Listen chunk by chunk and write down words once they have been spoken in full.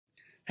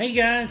Hey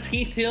guys,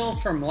 Heath Hill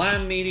from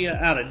Lime Media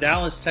out of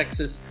Dallas,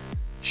 Texas,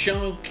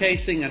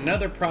 showcasing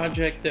another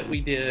project that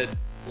we did.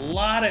 A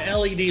lot of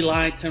LED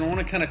lights, and I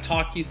want to kind of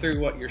talk you through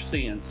what you're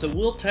seeing. So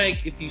we'll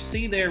take, if you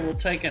see there, we'll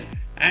take an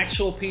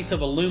actual piece of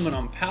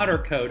aluminum, powder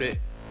coat it,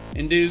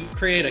 and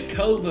create a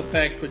cove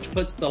effect, which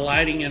puts the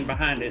lighting in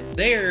behind it.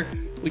 There,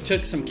 we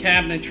took some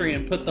cabinetry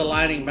and put the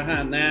lighting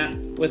behind that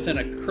with an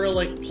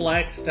acrylic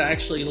plex to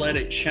actually let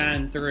it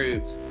shine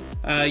through.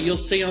 You'll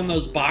see on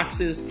those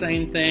boxes,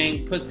 same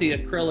thing, put the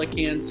acrylic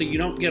in so you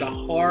don't get a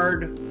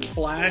hard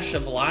flash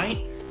of light,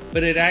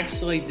 but it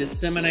actually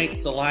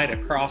disseminates the light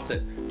across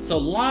it. So a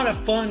lot of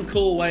fun,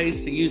 cool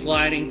ways to use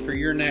lighting for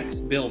your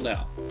next build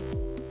out.